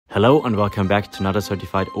Hello and welcome back to another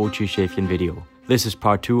certified OG Schaefchen video. This is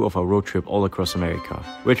part 2 of our road trip all across America.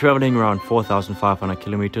 We're traveling around 4,500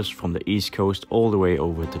 kilometers from the East Coast all the way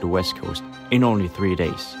over to the West Coast in only 3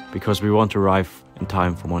 days, because we want to arrive in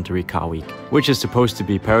time for Monterey Car Week, which is supposed to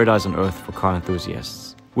be paradise on earth for car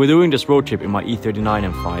enthusiasts. We're doing this road trip in my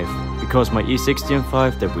E39 M5 because my E60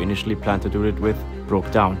 M5 that we initially planned to do it with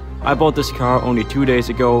broke down. I bought this car only 2 days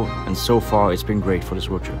ago and so far it's been great for this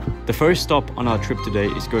road trip. The first stop on our trip today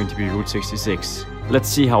is going to be Route 66. Let's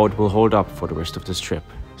see how it will hold up for the rest of this trip.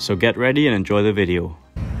 So get ready and enjoy the video.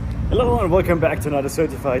 Hello and welcome back to another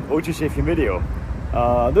certified OG Schaefchen video.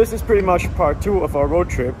 This is pretty much part 2 of our road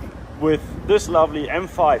trip with this lovely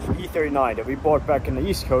M5 E39 that we bought back in the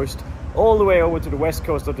East Coast all the way over to the West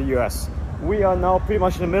Coast of the US. We are now pretty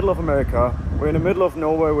much in the middle of America. We're in the middle of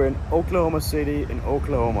nowhere. We're in Oklahoma City in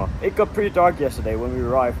Oklahoma. It got pretty dark yesterday when we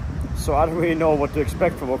arrived, so I don't really know what to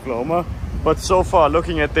expect from Oklahoma. But so far,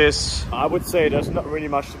 looking at this, I would say there's not really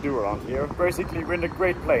much to do around here. Basically, we're in the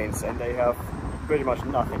Great Plains and they have pretty much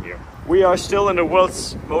nothing here. We are still in the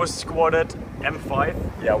world's most squatted M5.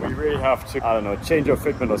 Yeah, we really have to, I don't know, change our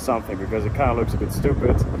fitment or something because it kind of looks a bit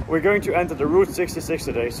stupid. We're going to enter the Route 66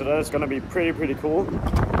 today, so that is going to be pretty cool.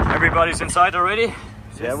 Everybody's inside already?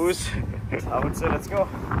 Servus. I would say let's go.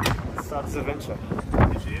 Let's start this adventure.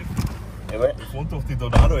 Front of the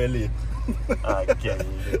Tornado Alley.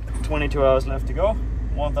 22 hours left to go.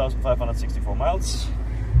 1,564 miles.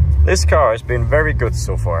 This car has been very good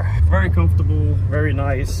so far. Very comfortable, very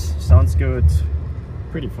nice, sounds good.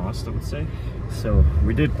 Pretty fast, I would say. So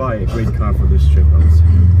we did buy a great car for this trip, I would say.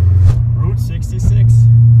 Route 66.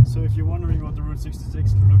 So if you're wondering what the Route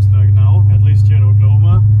 66 looks like now, at least here in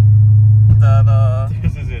Oklahoma,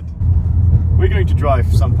 this is it. We're going to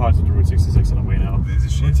drive some parts of the Route 66 on our way now. This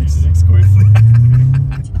is Route 66 Golf.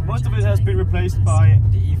 Most of it has been replaced by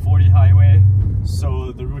the E40 highway,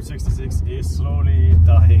 so the Route 66 is slowly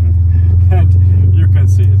dying, and you can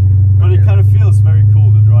see it. But it kind of feels very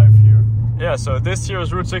cool to drive here. Yeah, so this here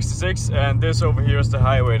is Route 66, and this over here is the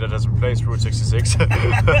highway that has replaced Route 66.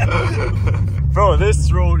 Bro,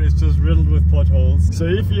 this road is just riddled with potholes. So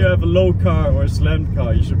if you have a low car or a slammed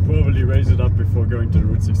car, you should probably raise it up before going to the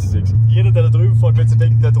Route 66. Jeder, der da drüben fährt, wird sich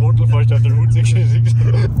denken, der Trottel fährt auf der Route 66.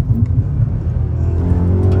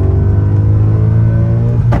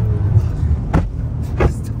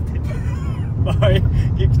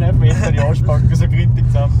 You knap me into the Arschbacken because I grintig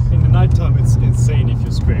zusammen. In the night time it's insane if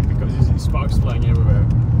you scrape because you see sparks flying everywhere.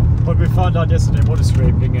 But we found out yesterday what is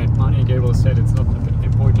scraping, and Manny and Gabriel said it's not an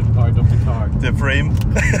important part of the car. The frame.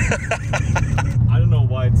 I don't know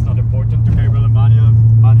why it's not important to Gabriel and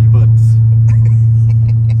Manny, but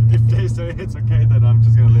if they say it's okay, then I'm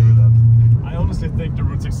just gonna live with that. I honestly think the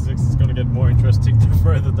Route 66 is gonna get more interesting the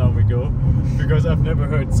further down we go, because I've never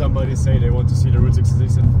heard somebody say they want to see the Route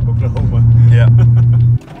 66 in Oklahoma. Yeah.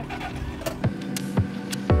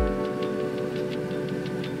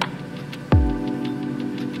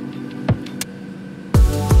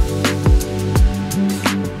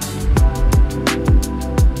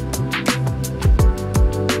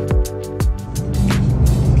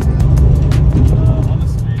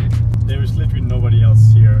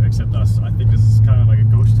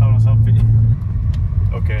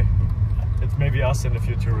 And a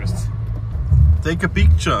few tourists. Take a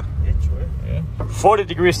picture. Yeah, sure. Yeah. 40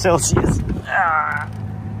 degrees Celsius. Ah.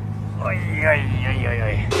 Oy, oy, oy, oy,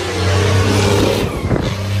 oy.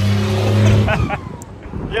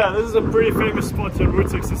 Yeah, this is a pretty famous spot on Route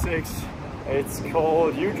 66. It's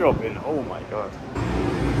called U-Drop-In. Oh my god.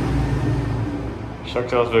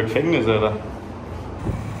 Schaut aus wie ein Gefängnis, Alter.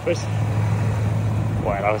 Was?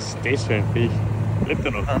 Boah, was ist das für ein Viech? Lebt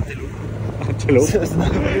er noch? Antilope. Antilope? Das ist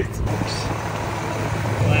noch nicht.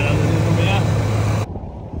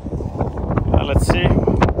 Let's see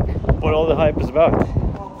what all the hype is about.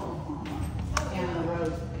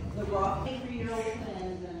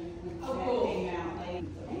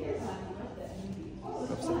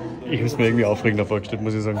 Ich habe es mir irgendwie aufregender vorgestellt,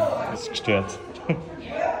 muss ich sagen. Das ist gestört.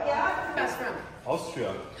 Austria.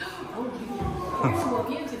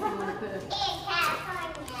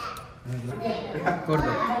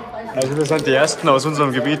 Also das sind die ersten aus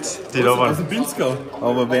unserem Gebiet, die da waren. Also Pinzgau,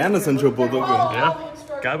 aber Werner sind schon ein paar da gewesen. Ja,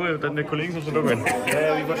 Gabriel und deine Kollegen sind schon da gewesen.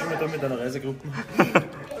 Ja, ich war immer da mit einer Reisegruppe.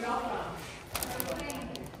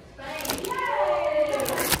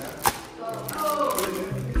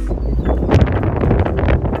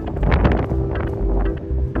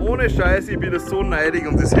 Ohne Scheiß, ich bin so neidig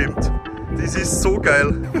um das Hemd. Das ist so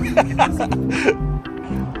geil.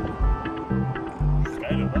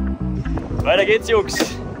 Geil, oder? Weiter geht's,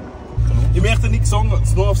 Jungs. Ich möchte nichts sagen,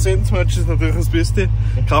 nur auf Sense-Match ist natürlich das Beste.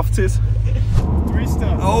 Kauft es.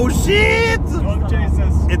 twister. Oh shit! Don't chase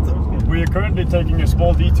us. We are currently taking a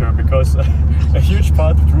small detour because a huge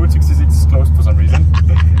part of the Route 66 is closed for some reason.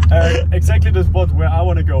 Exactly the spot where I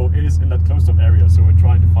want to go is in that closed off area, so we're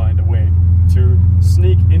trying to find a way to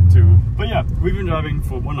sneak into. But yeah, we've been driving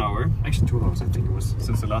for 1 hour, actually 2 hours I think it was,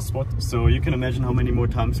 since the last spot. So you can imagine how many more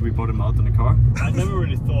times we brought him out in the car. I never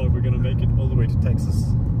really thought we're gonna make it all the way to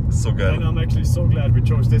Texas. So geil. And I'm actually so glad we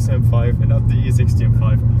chose this M5 and not the E60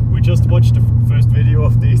 M5. We just watched the first video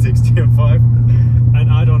of the E60 M5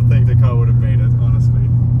 and I don't think the car would have made it, honestly.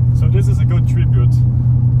 So this is a good tribute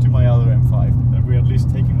to my other M5, that we're at least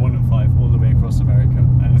taking one M5 all the way across America.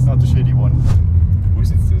 And it's not the shitty one. Wo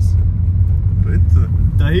ist jetzt das? Da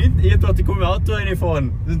hinten. Da hinten? Ich hab gedacht, ich komme mit dem Auto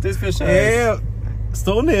reinfahren. Was ist das für Scheiß? Hey,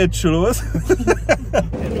 Stone Edge, oder was?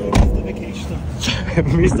 Mr. Vacation.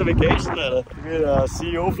 Mr. Vacation, Alter. Ich bin der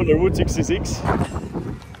CEO von der Route 66.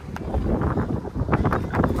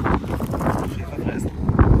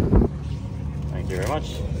 Thank you very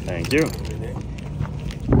much. Thank you.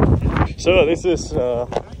 So this is the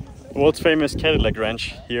world's famous Cadillac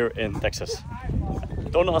ranch here in Texas.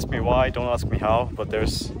 Don't ask me why, don't ask me how, but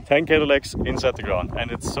there's 10 Cadillacs inside the ground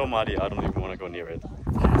and it's so muddy I don't even want to go near it.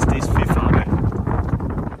 Ist das viel Farbe?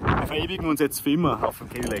 Wir verewigen uns jetzt für immer auf dem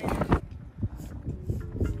Cadillac.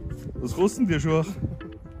 Was kostet die schon?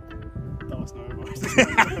 1000 Euro.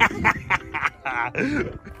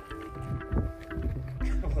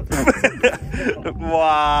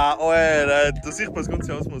 Wow, Alter, da sieht man das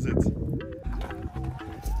ganze Ausmaß jetzt.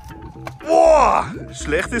 Boah,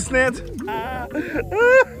 schlecht ist nicht.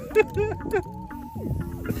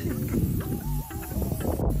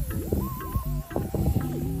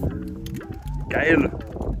 Geil.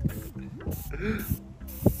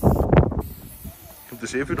 Kommt der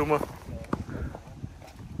Chef wieder mal?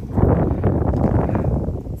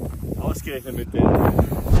 Ausgerechnet mit denen.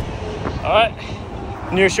 Alright,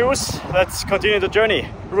 new shoes. Let's continue the journey.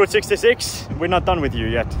 Route 66. We're not done with you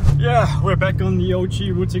yet. Yeah, we're back on the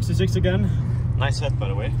OG Route 66 again. Nice hat, by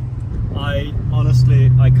the way. I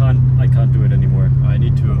honestly, I can't do it anymore. I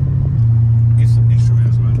need to. Ist schon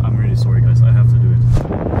wieder so weit. I'm really sorry, guys. I have to do it.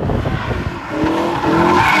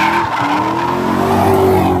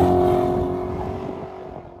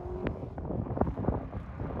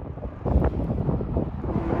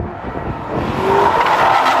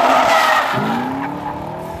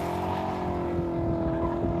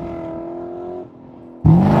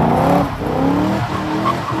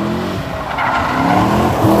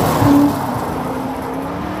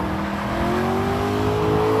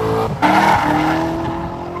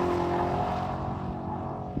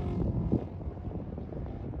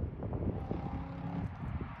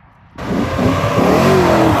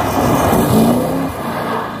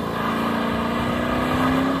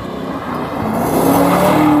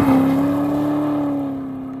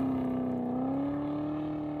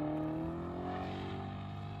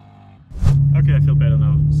 Okay, I feel better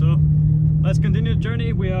now. So let's continue the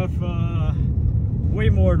journey. We have way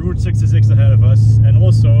more Route 66 ahead of us, and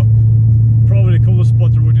also probably the coolest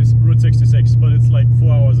spot to Route 66, but it's like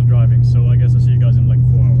 4 hours of driving, so I guess I'll see you guys in like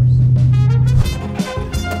 4 hours.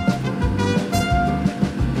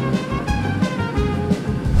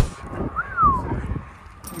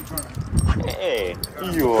 Hey,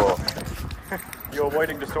 you're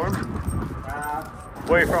avoiding the storm?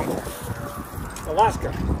 Where are you from?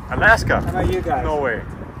 Alaska. Alaska? How about you guys? No way.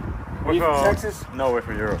 Are you from Texas? No, we're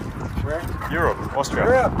from Europe. Where? Europe, Austria.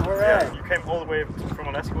 Europe, alright. Yeah, you came all the way from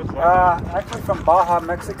Alaska with what? Actually from Baja,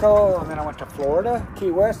 Mexico, and then I went to Florida,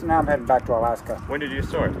 Key West, and now I'm heading back to Alaska. When did you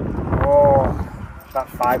start? Oh, about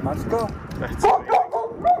 5 months ago. That's amazing.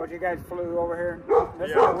 What, you guys flew over here? This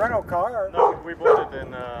is a rental car? Or? No, we bought it in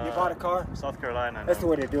You bought a car? South Carolina. That's the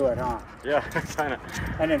way to do it, huh? Yeah, kinda.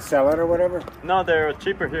 And then sell it or whatever? No, they're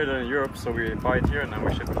cheaper here than in Europe, so we buy it here and then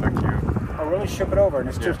we ship it back to you. Oh, really? Ship it over and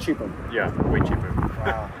it's just cheaper? Yeah, way cheaper.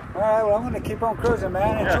 Wow. Alright, well, I'm going to keep on cruising,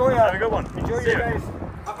 man. Yeah, Enjoy have a good one. Enjoy See your ya. days.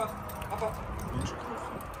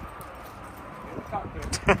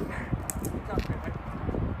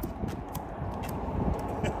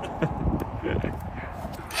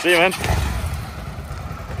 See you, man.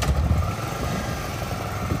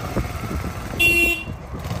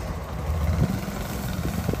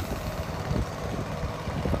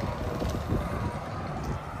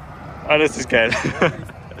 Ah, das ist geil.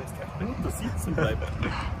 Da sitzen bleiben.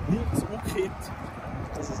 Nichts umgekehrt.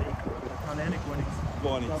 Das ist echt cool. Da kann gar nichts.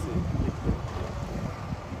 Gar nichts.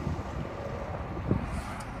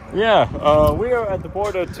 Yeah, we are at the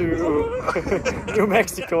border to New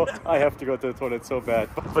Mexico. I have to go to the toilet so bad.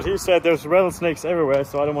 But he said there's rattlesnakes everywhere,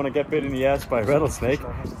 so I don't want to get bit in the ass by a rattlesnake.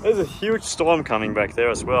 There's a huge storm coming back there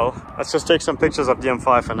as well. Let's just take some pictures of the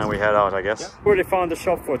M5 and then we head out, I guess. Yeah. We already found the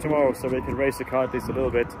shop for tomorrow, so we can raise the car at least a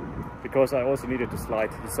little bit. Because I also needed to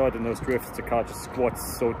slide. You saw it in those drifts, the car just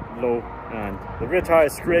squats so low. And the rear tire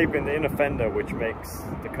is scraping the inner fender, which makes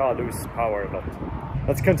the car lose power a lot.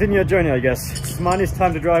 Let's continue our journey, I guess. It's Mani's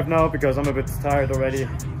time to drive now because I'm a bit tired already.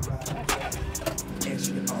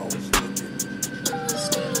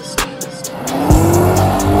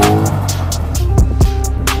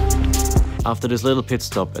 After this little pit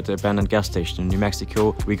stop at the abandoned gas station in New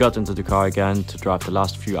Mexico, we got into the car again to drive the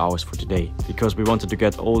last few hours for today, because we wanted to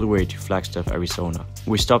get all the way to Flagstaff, Arizona.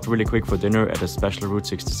 We stopped really quick for dinner at a special Route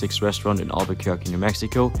 66 restaurant in Albuquerque, New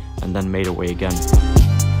Mexico, and then made our way again.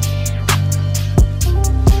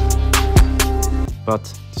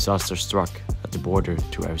 But disaster struck at the border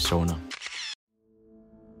to Arizona.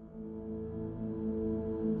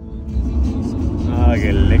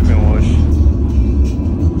 Okay, leck mir Arsch.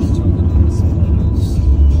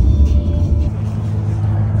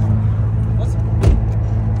 Was?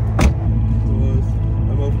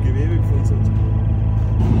 Haben wir auf Gewebe gefunden.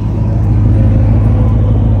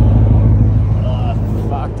 Ah,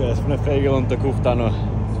 fuck, der ist von der Felge runtergeguckt auch noch.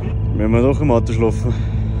 Wenn wir doch im Auto schlafen.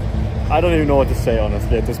 I don't even know what to say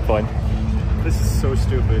honestly at this point. This is so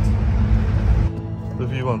stupid.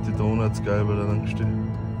 Der Wie want die Donuts geil, weil er dann steht.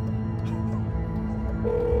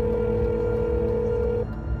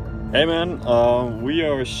 Hey man, we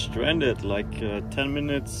are stranded like 10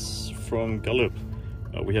 minutes from Gallup.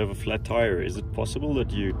 We have a flat tire. Is it possible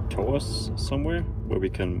that you tow us somewhere where we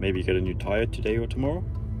can maybe get a new tire today or tomorrow?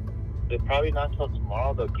 They're probably not till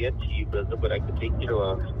tomorrow they'll get to you, brother, but I could take you to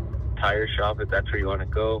a tire shop if that's where you want to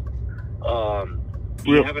go.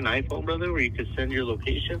 Do you have an iPhone, brother, where you could send your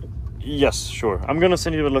location? Yes, sure. I'm gonna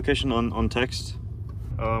send you the location on text.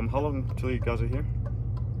 How long until you guys are here?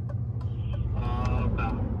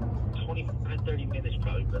 About 25-30 minutes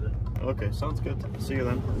probably, brother. Okay, sounds good. See you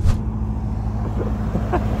then.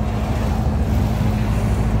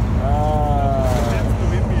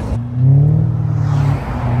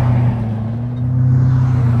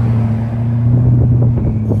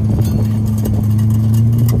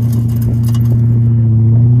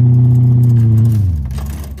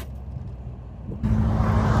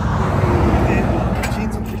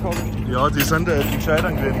 Ja, die sind da gescheit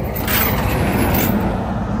gewesen.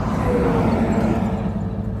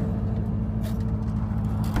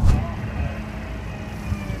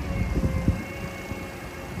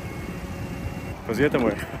 Passiert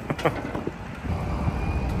einmal.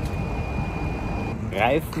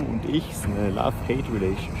 Reifen und ich sind eine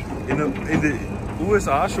Love-Hate-Relationship. In den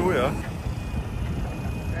USA schon, ja.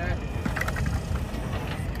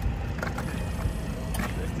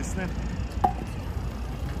 Das ist nicht.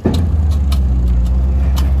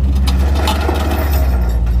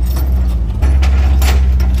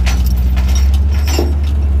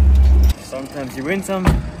 Sometimes you win some,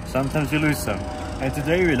 sometimes you lose some. And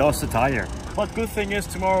today we lost the tire. But good thing is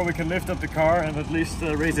tomorrow we can lift up the car and at least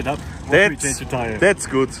raise it up once we change the tire. That's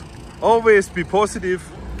good. Always be positive.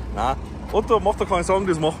 Nein. Otto, mach dir keine Sorgen,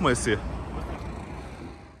 das machen wir jetzt hier.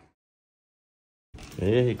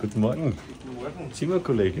 Hey, guten Morgen. Guten Morgen.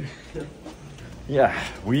 Zimmerkollege. Yeah,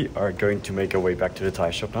 we are going to make our way back to the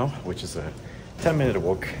tire shop now, which is a 10-minute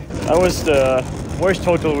walk. That was the worst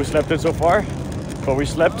hotel we slept in so far. But we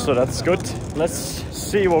slept, so that's good. Let's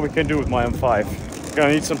see what we can do with my M5.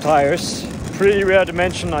 Gonna need some tires. Pretty rare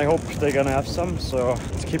dimension, I hope they're gonna have some, so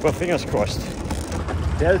let's keep our fingers crossed.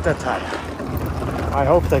 Delta tire. I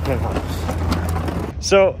hope they can help us.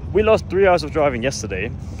 So, we lost 3 hours of driving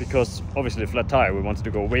yesterday, because obviously flat tire, we wanted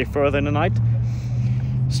to go way further in the night.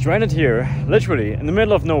 Stranded here, literally, in the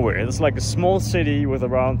middle of nowhere. It's like a small city with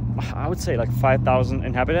around, I would say like 5,000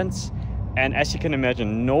 inhabitants. And as you can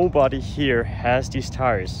imagine, nobody here has these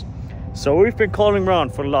tires. So we've been calling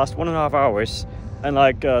around for the last 1.5 hours, and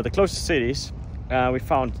like the closest cities, we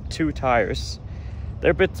found 2 tires.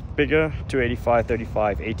 They're a bit bigger, 285,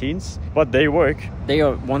 35, 18s, but they work. They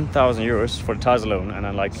are 1,000 euros for the tires alone, and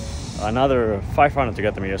then like another 500 to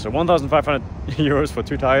get them here. So 1,500 euros for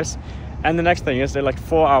 2 tires. And the next thing is they're like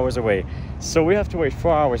 4 hours away. So we have to wait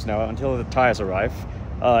 4 hours now until the tires arrive.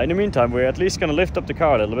 In the meantime, we're at least gonna lift up the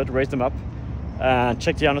car a little bit, raise them up, and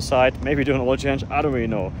check the underside, maybe do an oil change, I don't really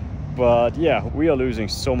know. But yeah, we are losing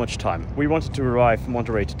so much time. We wanted to arrive in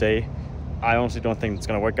Monterey today. I honestly don't think it's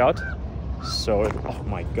gonna work out. So, oh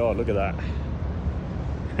my god, look at that.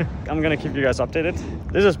 I'm gonna keep you guys updated.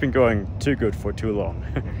 This has been going too good for too long.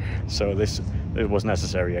 So it was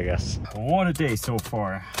necessary, I guess. What a day so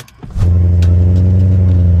far.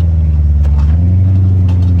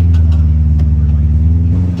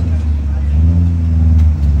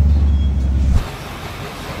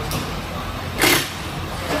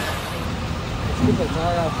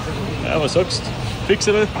 Ja, was sagst du?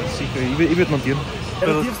 Fixen wir? Sicher, ich würde montieren.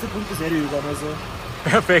 Der tiefste Punkt ist über, also.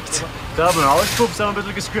 Perfekt. Da haben wir Auspuff, haben wir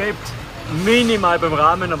ein bisschen gescraped. Minimal beim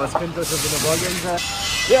Rahmen, aber es könnte schon wieder morgen sein.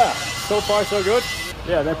 Yeah, so far so good.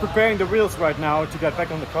 Yeah, they're preparing the wheels right now to get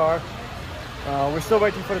back on the car. We're still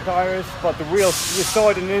waiting for the tires, but the wheels, you saw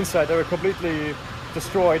it in the inside, they were completely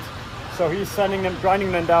destroyed. So he's sanding them,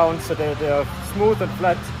 grinding them down so that they're smooth and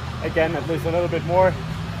flat again, at least a little bit more.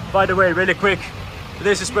 By the way, really quick,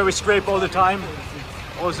 this is where we scrape all the time,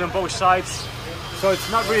 also on both sides. So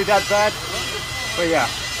it's not really that bad, but yeah.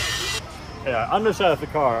 Yeah, underside of the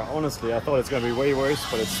car, honestly, I thought it's gonna be way worse,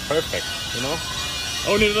 but it's perfect, you know?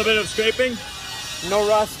 Only a little bit of scraping, no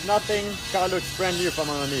rust, nothing, car looks brand new from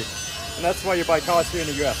underneath. And that's why you buy cars here in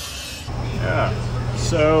the US. Yeah,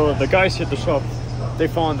 so the guys here at the shop, they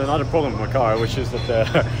found another problem with my car, which is that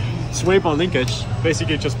the sway bar linkage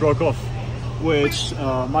basically just broke off, which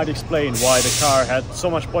might explain why the car had so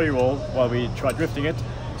much body roll while we tried drifting it.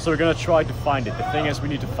 So we're gonna try to find it. The thing is, we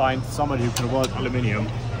need to find somebody who can weld aluminium.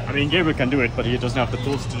 I mean, Gabriel can do it, but he doesn't have the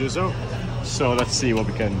tools to do so. So let's see what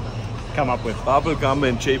we can come up with. Bubblegum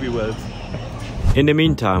and JB Weld. In the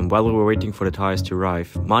meantime, while we were waiting for the tires to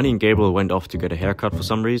arrive, Mani and Gabriel went off to get a haircut for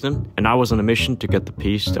some reason, and I was on a mission to get the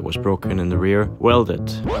piece that was broken in the rear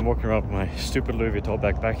welded. I'm walking around with my stupid Louis Vuitton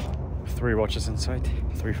backpack, 3 watches inside,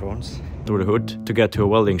 3 phones, through the hood to get to a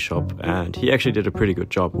welding shop, and he actually did a pretty good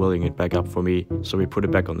job welding it back up for me, so we put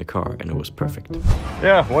it back on the car and it was perfect.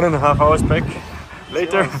 Yeah, 1.5 hours back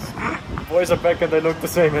later. Boys are back and they look the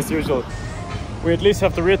same as usual. We at least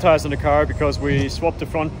have the rear tires on the car because we swapped the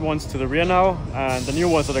front ones to the rear now, and the new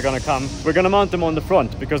ones that are gonna come, we're gonna mount them on the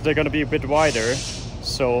front because they're gonna be a bit wider.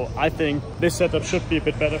 So I think this setup should be a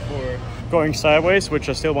bit better for going sideways, which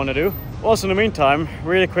I still want to do. Also, in the meantime,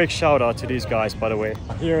 really quick shout out to these guys, by the way,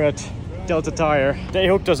 here at Delta Tire. They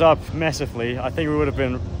hooked us up massively. I think we would have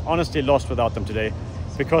been honestly lost without them today,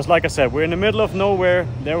 because like I said, we're in the middle of nowhere.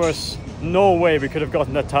 There was no way we could have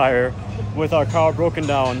gotten that tire with our car broken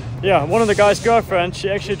down. Yeah, one of the guys' girlfriend, she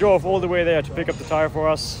actually drove all the way there to pick up the tire for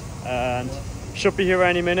us, and should be here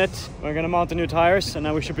any minute. We're gonna mount the new tires and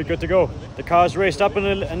then we should be good to go. The car's raised up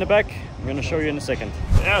in the back. I'm gonna show you in a second.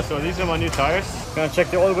 Yeah, so these are my new tires. Gonna check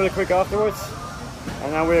the oil really quick afterwards,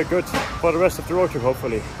 and then we're good for the rest of the road trip,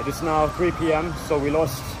 hopefully. It is now 3 p.m, so we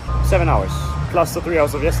lost 7 hours. Plus the 3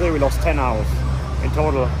 hours of yesterday, we lost 10 hours in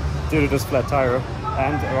total due to this flat tire,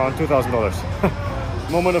 and around $2,000.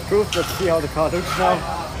 Moment of truth, let's see how the car looks now.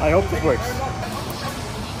 I hope it works.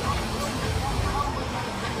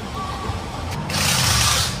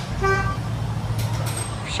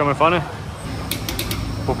 Schau mal vorne.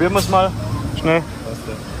 Probieren wir es mal. Schnell.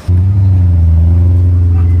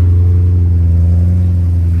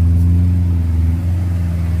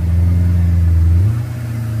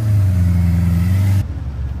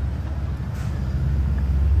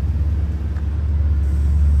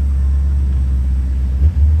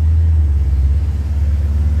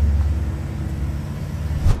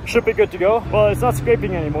 Should be good to go. Well, it's not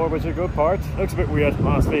scraping anymore, which is a good part. Looks a bit weird,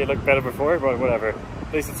 honestly. It looked better before, but whatever.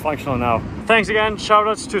 At least it's functional now. Thanks again. Shout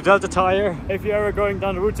outs to Delta Tire. If you're ever going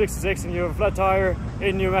down the Route 66 and you have a flat tire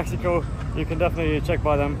in New Mexico, you can definitely check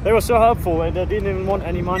by them. They were so helpful and they didn't even want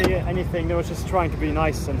any money, anything. They were just trying to be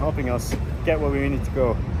nice and helping us get where we need to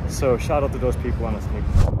go. So shout out to those people, honestly.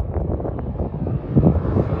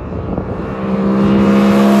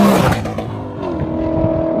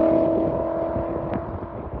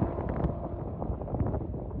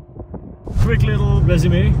 Quick little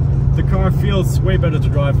resume. The car feels way better to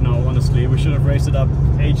drive now, honestly. We should have raised it up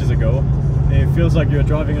ages ago. It feels like you're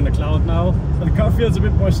driving on the cloud now. But the car feels a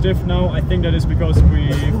bit more stiff now. I think that is because we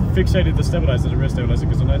fixated the stabilizer, the rear stabilizer,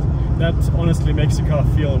 because that honestly makes the car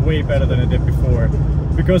feel way better than it did before.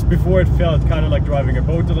 Because before it felt kind of like driving a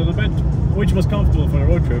boat a little bit, which was comfortable for the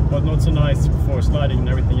road trip, but not so nice for sliding and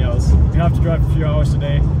everything else. We have to drive a few hours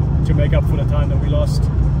today to make up for the time that we lost.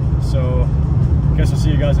 So I guess I'll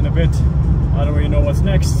see you guys in a bit. I don't really know what's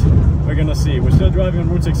next. We're gonna see. We're still driving on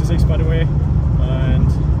Route 66, by the way,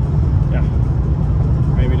 and yeah,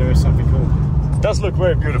 maybe there is something cool. It does look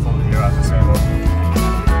very beautiful here, I have to say.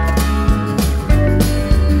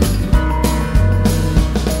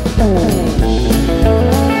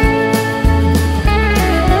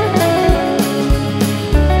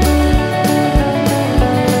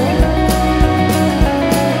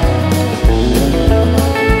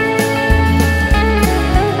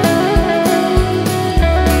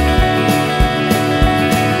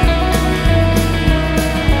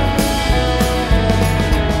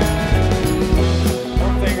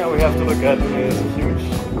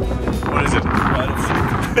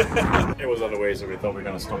 we thought we were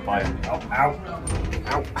gonna stop by. Au, au,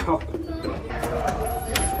 au, au.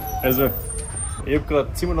 Also, ich habe gerade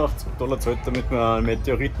 $87 gezahlt, damit wir einen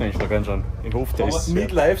Meteoriteneinschlag anschauen. Ich hoffe, der ist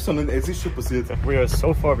nicht live, sondern es ist schon passiert. We are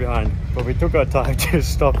so far behind, but we took our time to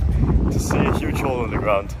stop to see a huge hole in the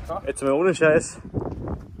ground. Jetzt mal ohne Scheiß.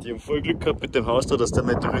 Die haben voll Glück gehabt mit dem Haus da, dass der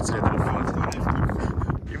Meteorit sich nicht getroffen hat.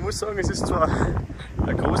 Ich muss sagen, es ist zwar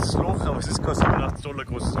ein großes Loch, aber es ist kein $87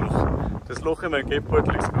 großes Loch. Das Loch in meinem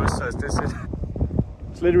Geldbeutel ist größer als das hier.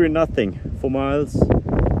 It's literally nothing. For miles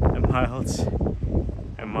and miles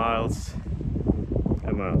and miles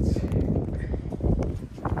and miles.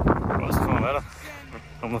 Was, fahren wir weiter?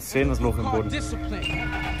 Man muss sehen, das Loch im Boden.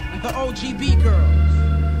 The OGB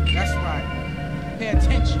girls. That's right. Pay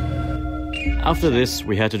attention. After this,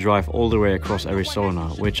 we had to drive all the way across Arizona,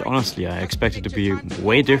 which honestly I expected to be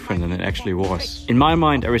way different than it actually was. In my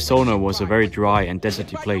mind, Arizona was a very dry and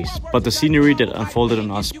deserty place, but the scenery that unfolded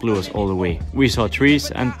on us blew us all away. We saw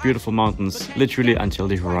trees and beautiful mountains literally until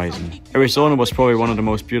the horizon. Arizona was probably one of the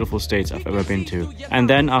most beautiful states I've ever been to. And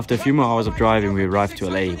then after a few more hours of driving, we arrived to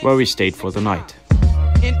LA, where we stayed for the night.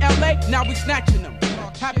 In LA, now we snatching them.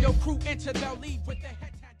 Have your crew enter the lead with the head.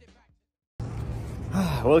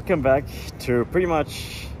 Welcome back to pretty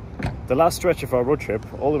much the last stretch of our road trip,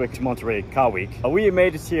 all the way to Monterey Car Week. We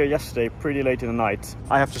made it here yesterday pretty late in the night.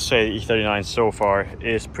 I have to say the E39 so far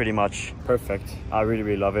is pretty much perfect. I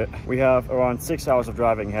really love it. We have around 6 hours of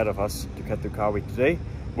driving ahead of us to get to Car Week today,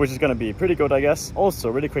 which is going to be pretty good, I guess.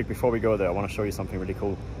 Also, really quick before we go there, I want to show you something really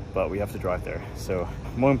cool, but we have to drive there. So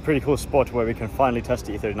one pretty cool spot where we can finally test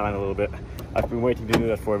the E39 a little bit. I've been waiting to do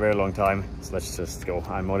that for a very long time, so let's just go.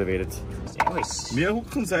 I'm motivated. Servus. Wir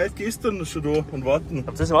hocken seit gestern schon da und warten.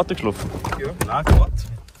 Habt ihr das im Auto geschlafen? Ja, nein,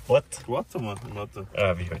 gewartet. What? Gewartet haben wir im Auto.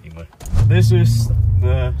 Wie hört immer. This is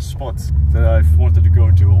the spot that I've wanted to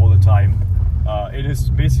go to all the time. It is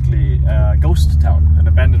basically a ghost town, an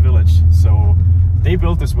abandoned village. So they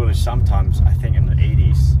built this village sometimes, I think in the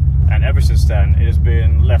 80s. And ever since then, it has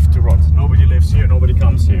been left to rot. Nobody lives here, nobody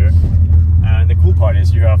comes here. And the cool part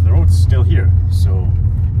is you have the roads still here. So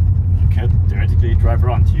you can theoretically drive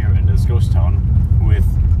around here in this ghost town with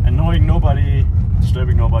annoying nobody,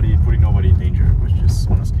 disturbing nobody, putting nobody in danger, which is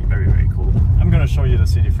honestly very cool. I'm gonna show you the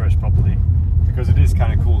city first properly, because it is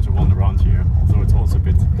kind of cool to wander around here, although it's also a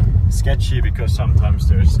bit sketchy because sometimes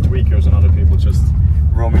there's tweakers and other people just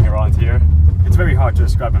roaming around here. It's very hard to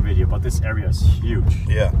describe in video, but this area is huge.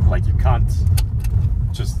 Yeah. Like you can't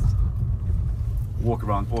just walk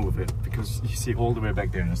around all of it because you see all the way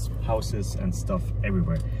back there, there's houses and stuff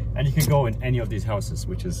everywhere. And you can go in any of these houses,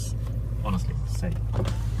 which is honestly insane.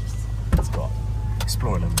 Let's go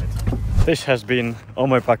explore a little bit. This has been on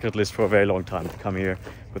my bucket list for a very long time, to come here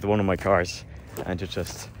with one of my cars and to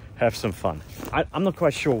just have some fun. I'm not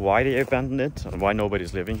quite sure why they abandoned it and why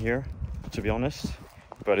nobody's living here, to be honest.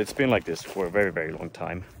 But it's been like this for a very long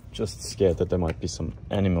time. Just scared that there might be some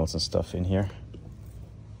animals and stuff in here.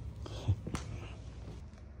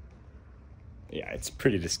 Yeah, it's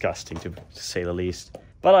pretty disgusting to say the least.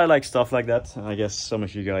 But I like stuff like that, and I guess some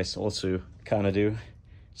of you guys also kind of do.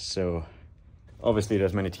 So obviously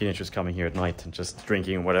there's many teenagers coming here at night and just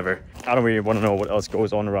drinking and whatever. I don't really want to know what else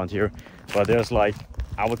goes on around here, but there's like,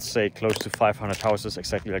 I would say close to 500 houses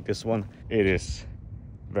exactly like this one. It is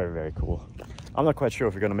very cool. I'm not quite sure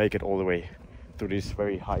if we're gonna make it all the way through these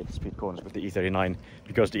very high speed corners with the E39,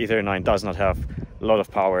 because the E39 does not have a lot of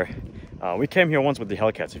power. We came here once with the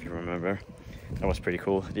Hellcats, if you remember. That was pretty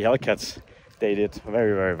cool. The Hellcats, they did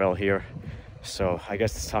very well here. So I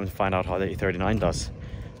guess it's time to find out how the E39 does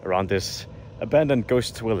around this abandoned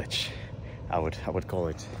ghost village, I would call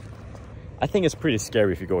it. I think it's pretty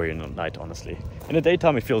scary if you go here at night, honestly. In the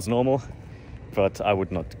daytime it feels normal, but I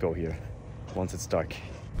would not go here once it's dark.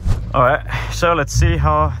 Alright, so let's see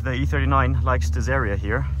how the E39 likes this area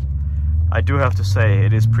here. I do have to say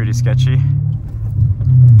it is pretty sketchy.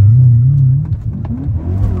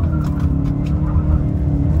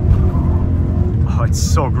 Oh, it's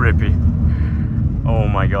so grippy. Oh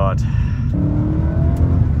my god.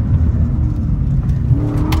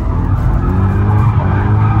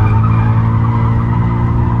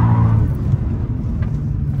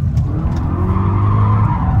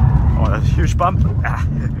 Oh, that's a huge bump. Ah.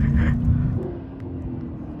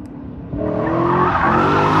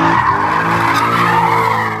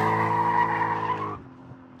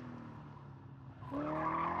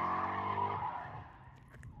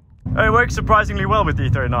 It works surprisingly well with the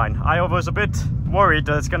E39. I was a bit worried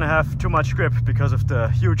that it's gonna have too much grip because of the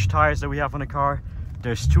huge tires that we have on the car.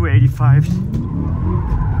 There's 285s.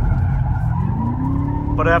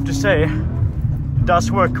 But I have to say, it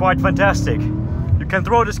does work quite fantastic. You can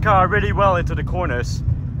throw this car really well into the corners,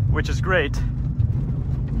 which is great.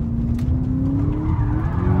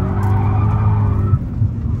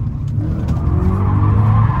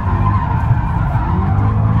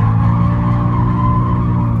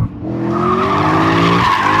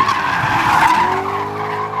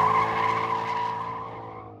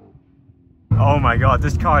 Oh my god,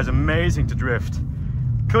 this car is amazing to drift.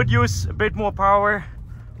 Could use a bit more power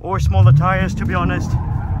or smaller tires, to be honest.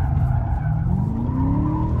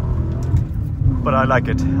 But I like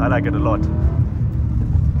it a lot.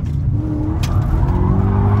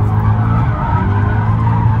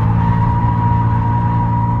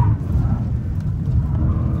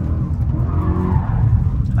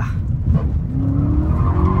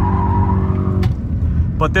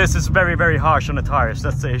 But this is very, very harsh on the tires,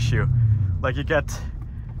 that's the issue. Like, you get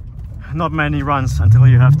not many runs until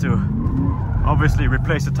you have to obviously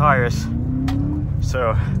replace the tires. So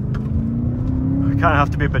I kind of have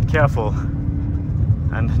to be a bit careful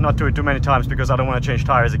and not do it too many times because I don't want to change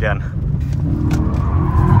tires again.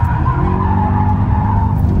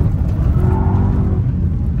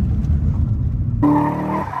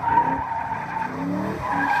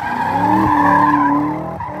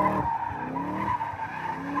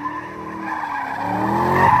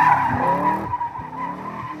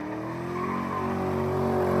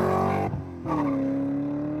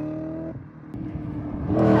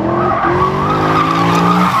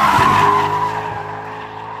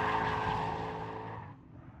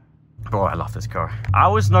 Oh, I love this car. I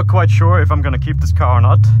was not quite sure if I'm gonna keep this car or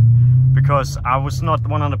not, because I was not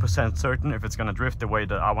 100% certain if it's gonna drift the way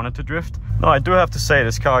that I want it to drift. No, I do have to say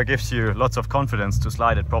this car gives you lots of confidence to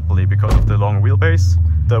slide it properly because of the long wheelbase.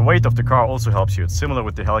 The weight of the car also helps you. It's similar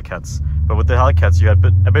with the Hellcats, but with the Hellcats you had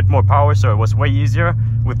a bit more power, so it was way easier.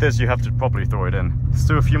 With this you have to properly throw it in. Let's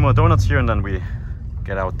do a few more donuts here and then we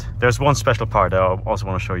get out. There's one special part that I also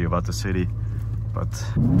want to show you about the city, but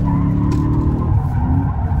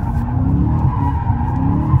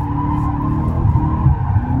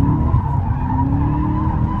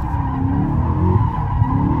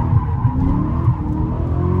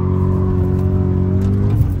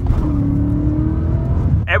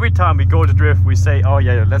every time we go to drift, we say, oh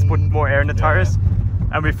yeah, let's put more air in the tires,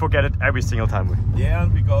 and we forget it every single time. Yeah,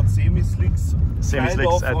 and we got semi-slicks.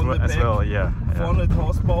 Semi-slicks as well, yeah. 400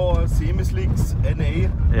 horsepower, semi-slicks, NA,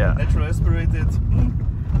 natural aspirated.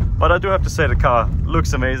 But I do have to say the car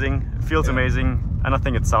looks amazing, feels amazing, and I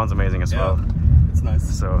think it sounds amazing as well. It's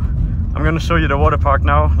nice. So I'm gonna show you the water park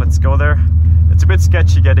now. Let's go there. It's a bit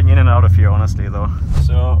sketchy getting in and out of here, honestly, though.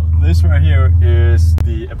 So this right here is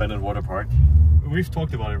the abandoned water park. We've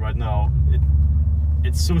talked about it right now.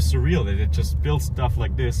 It's so surreal that it just builds stuff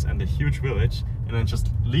like this and a huge village and then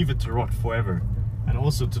just leave it to rot forever. And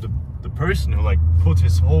also to the person who like put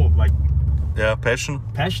his whole like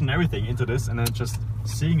passion everything into this, and then just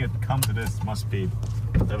seeing it come to this must be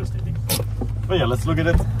devastating. But yeah, let's look at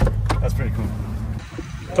it. That's pretty cool.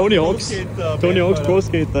 Tony Hawk's Pro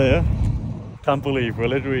Skater, yeah. Can't believe we're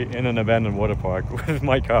literally in an abandoned water park with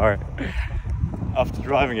my car after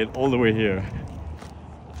driving it all the way here.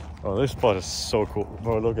 Oh, this spot is so cool.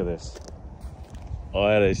 Bro, look at this. Oh,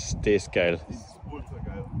 that is this geil.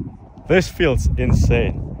 This feels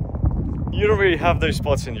insane. You don't really have those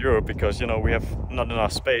spots in Europe because, you know, we have not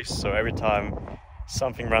enough space. So every time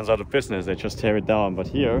something runs out of business, they just tear it down. But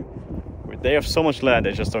here, they have so much land,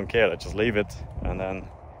 they just don't care. They just leave it, and then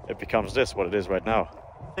it becomes this, what it is right now.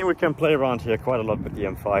 I think we can play around here quite a lot with the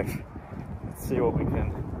M5. Let's see what we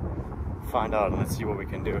can find out, and let's see what we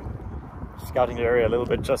can do. Scouting the area a little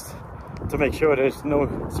bit just to make sure there's no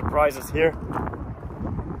surprises here.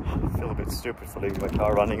 I feel a bit stupid for leaving my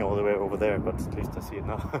car running all the way over there, but at least I see it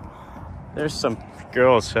now. There's some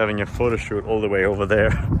girls having a photo shoot all the way over there.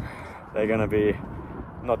 They're gonna be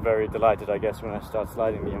not very delighted, I guess, when I start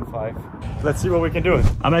sliding the M5. Let's see what we can do.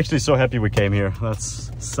 I'm actually so happy we came here. That's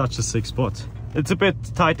such a sick spot. It's a bit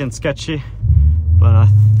tight and sketchy, but I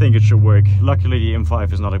think it should work. Luckily the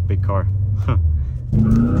M5 is not a big car.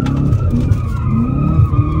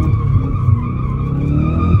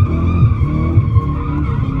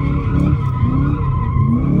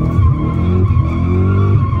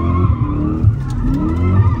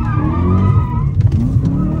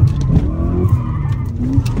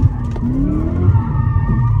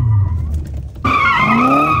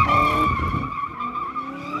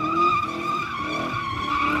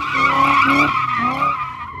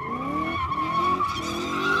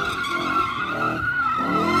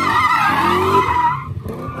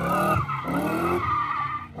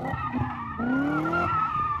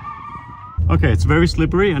 Okay, it's very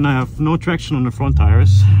slippery and I have no traction on the front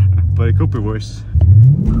tires, but it could be worse.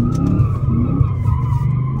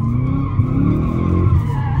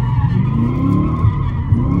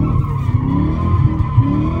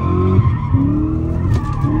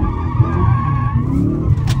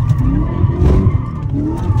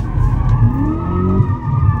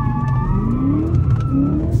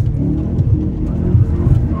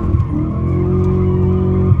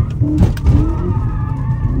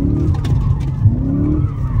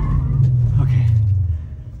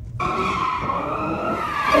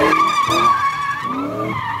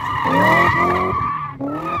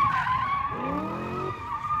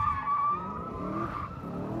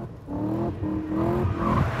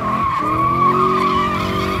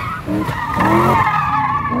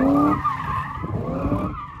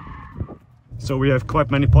 So we have quite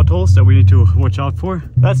many potholes that we need to watch out for.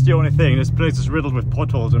 That's the only thing. This place is riddled with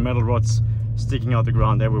potholes and metal rods sticking out the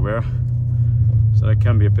ground everywhere. So that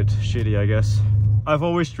can be a bit shitty, I guess. I've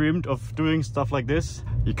always dreamed of doing stuff like this.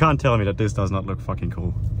 You can't tell me that this does not look fucking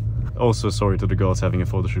cool. Also, sorry to the girls having a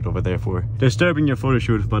photo shoot over there for disturbing your photo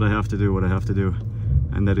shoot, but I have to do what I have to do.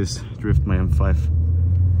 And that is drift my M5.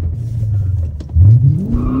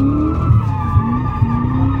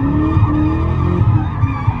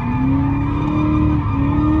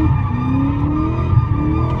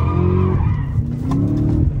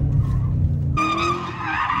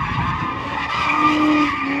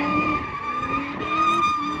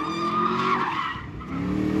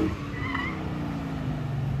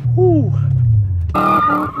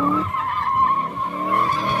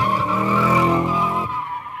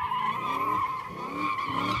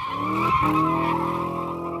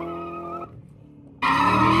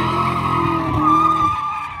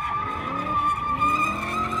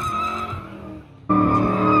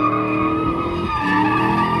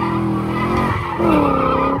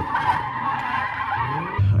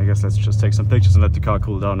 Let's just take some pictures and let the car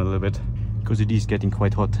cool down a little bit, because it is getting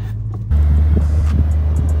quite hot.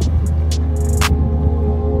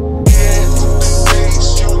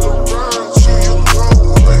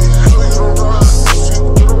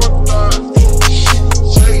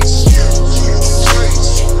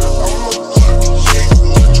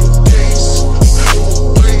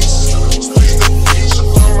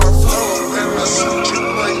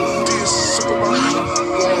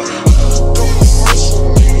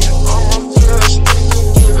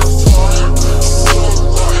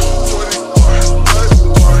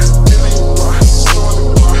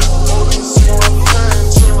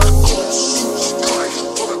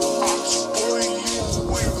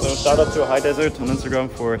 Shout out to High Desert on Instagram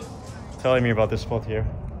for telling me about this spot here.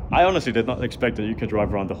 I honestly did not expect that you could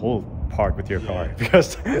drive around the whole park with your car,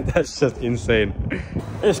 because that's just insane.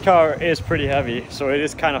 This car is pretty heavy, so it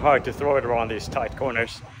is kind of hard to throw it around these tight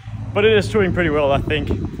corners. But it is doing pretty well, I think.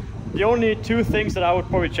 The only two things that I would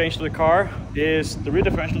probably change to the car is the rear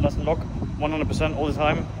differential doesn't lock 100% all the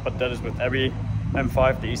time, but that is with every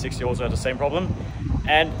M5. The E60 also had the same problem.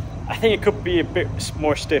 And I think it could be a bit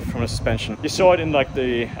more stiff from the suspension. You saw it in like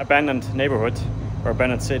the abandoned neighborhood or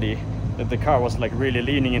abandoned city, that the car was like really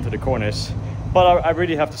leaning into the corners. But I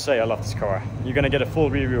really have to say I love this car. You're gonna get a full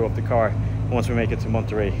review of the car once we make it to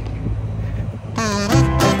Monterey.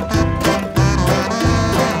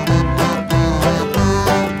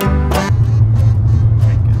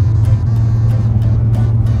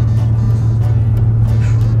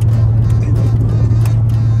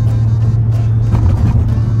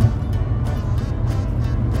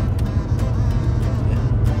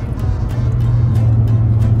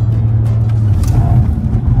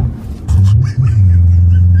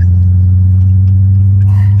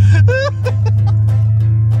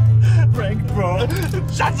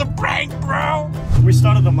 That's a prank, bro! We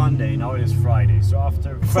started on Monday, now it is Friday. So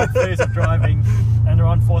after 5 days of driving and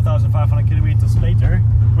around 4,500 kilometers later,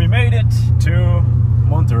 we made it to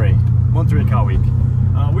Monterey Car Week.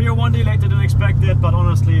 We are 1 day later than expected, but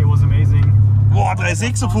honestly it was amazing. Boah,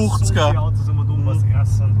 356.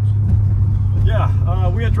 Yeah,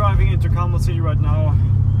 we are driving into Carmel City right now,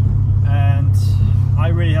 and I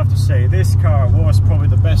really have to say this car was probably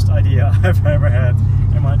the best idea I've ever had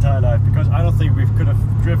in my entire life, because I don't think we could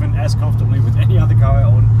have driven as comfortably with any other car I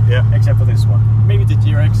own, except for this one. Maybe the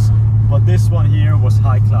T-Rex, but this one here was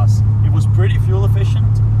high class. It was pretty fuel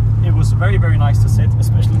efficient. It was very, very nice to sit,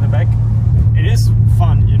 especially in the back. It is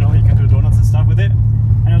fun, you know, you can do donuts and stuff with it,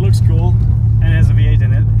 and it looks cool, and it has a V8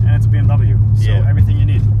 in it, and it's a BMW, so everything you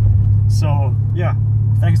need. So yeah,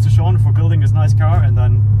 thanks to Sean for building this nice car and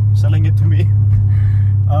then selling it to me.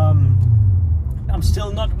 I'm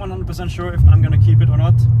still not 100% sure if I'm gonna keep it or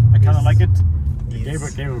not. I kind of like it.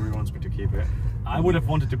 Gabriel really wants me to keep it. I would have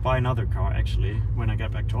wanted to buy another car actually when I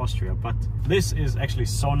get back to Austria, but this is actually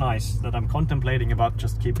so nice that I'm contemplating about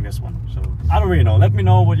just keeping this one. So I don't really know. Let me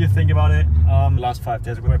know what you think about it. The last 5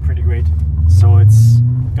 days were pretty great, so it's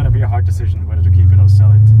gonna be a hard decision whether to keep it or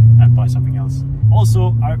sell it and buy something else.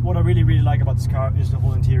 Also, what I really like about this car is the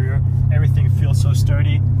whole interior. Everything feels so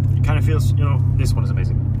sturdy. It kind of feels, you know, this one is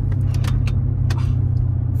amazing.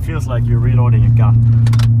 Feels like you're reloading a gun.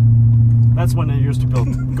 That's when they used to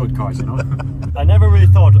build good cars, you know. I never really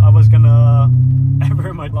thought I was gonna ever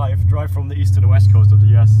in my life drive from the east to the west coast of the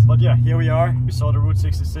US. But yeah, here we are. We saw the Route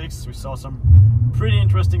 66. We saw some pretty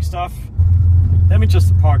interesting stuff. Let me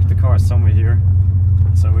just park the car somewhere here,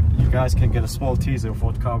 so you guys can get a small teaser of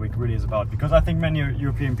what Car Week really is about, because I think many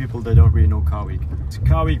European people, they don't really know Car Week.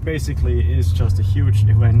 Car Week basically is just a huge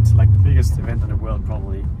event, like the biggest event in the world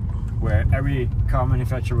probably, where every car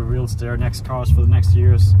manufacturer reveals their next cars for the next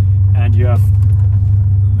years, and you have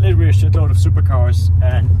literally a shitload of supercars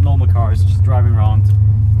and normal cars just driving around.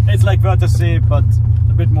 It's like Wörthersee, but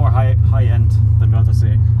a bit more high-end than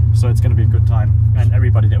Wörthersee, so it's gonna be a good time, and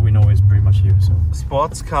everybody that we know is pretty much here. So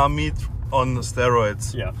Sports car meet on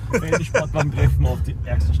steroids. yeah, die Sportwagen treffen auf die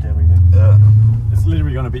ärgsten Steroide. Yeah. It's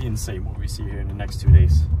literally gonna be insane what we see here in the next 2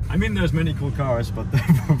 days. I mean, there's many cool cars, but there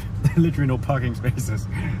are literally no parking spaces,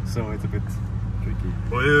 so it's a bit tricky.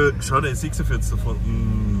 Oh, schau, der E46 davon.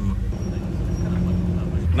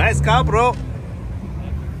 Nice car, bro!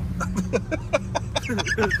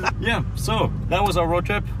 Yeah, so that was our road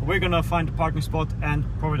trip. We're gonna find a parking spot and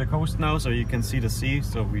probably the coast now, so you can see the sea,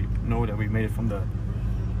 so we know that we made it from the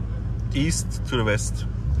East to the west.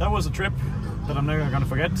 That was a trip that I'm never gonna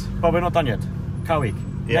forget, but we're not done yet. Car week.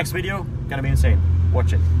 Yeah. Next video, gonna be insane.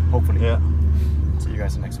 Watch it, hopefully. Yeah. See you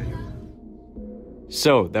guys in the next video.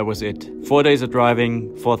 So that was it. 4 days of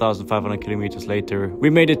driving, 4,500 kilometers later, we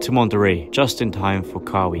made it to Monterey, just in time for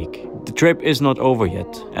Car Week. The trip is not over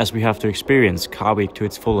yet, as we have to experience Car Week to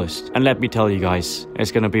its fullest. And let me tell you guys,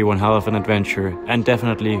 it's gonna be one hell of an adventure, and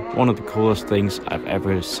definitely one of the coolest things I've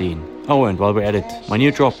ever seen. Oh, and while we're at it, my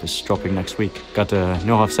new drop is dropping next week. Got a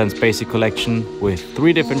No Half Cents basic collection with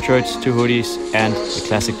 3 different shirts, 2 hoodies, and a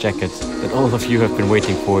classic jacket that all of you have been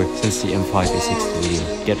waiting for since the M5 E60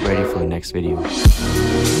 video. Get ready for the next video.